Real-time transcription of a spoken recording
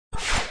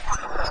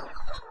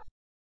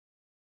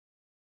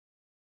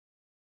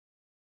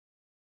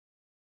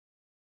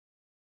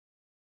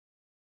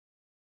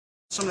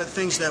Some of the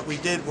things that we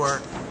did were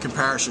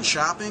comparison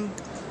shopping,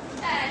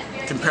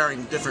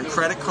 comparing different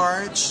credit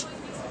cards,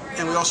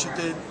 and we also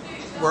did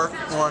work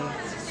on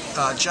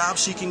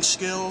job-seeking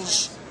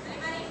skills,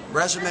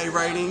 resume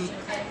writing,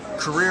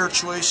 career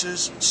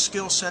choices,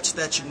 skill sets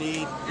that you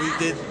need. We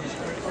did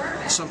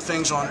some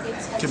things on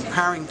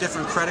comparing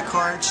different credit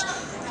cards,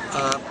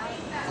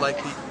 like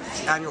the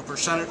annual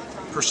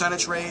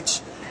percentage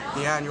rates,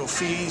 the annual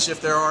fees,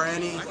 if there are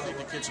any. I think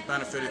the kids have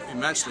benefited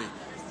immensely.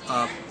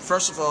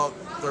 First of all,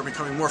 they're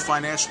becoming more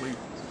financially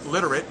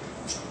literate,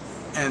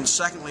 and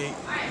secondly,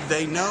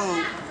 they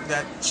know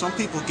that some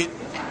people get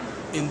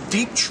in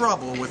deep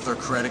trouble with their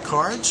credit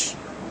cards,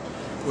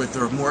 with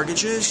their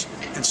mortgages,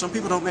 and some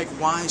people don't make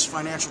wise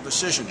financial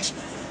decisions.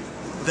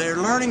 They're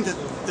learning to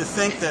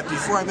think that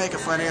before I make a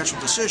financial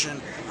decision,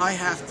 I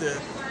have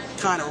to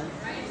kind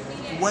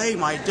of weigh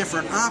my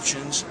different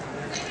options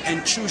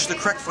and choose the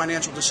correct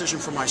financial decision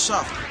for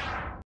myself.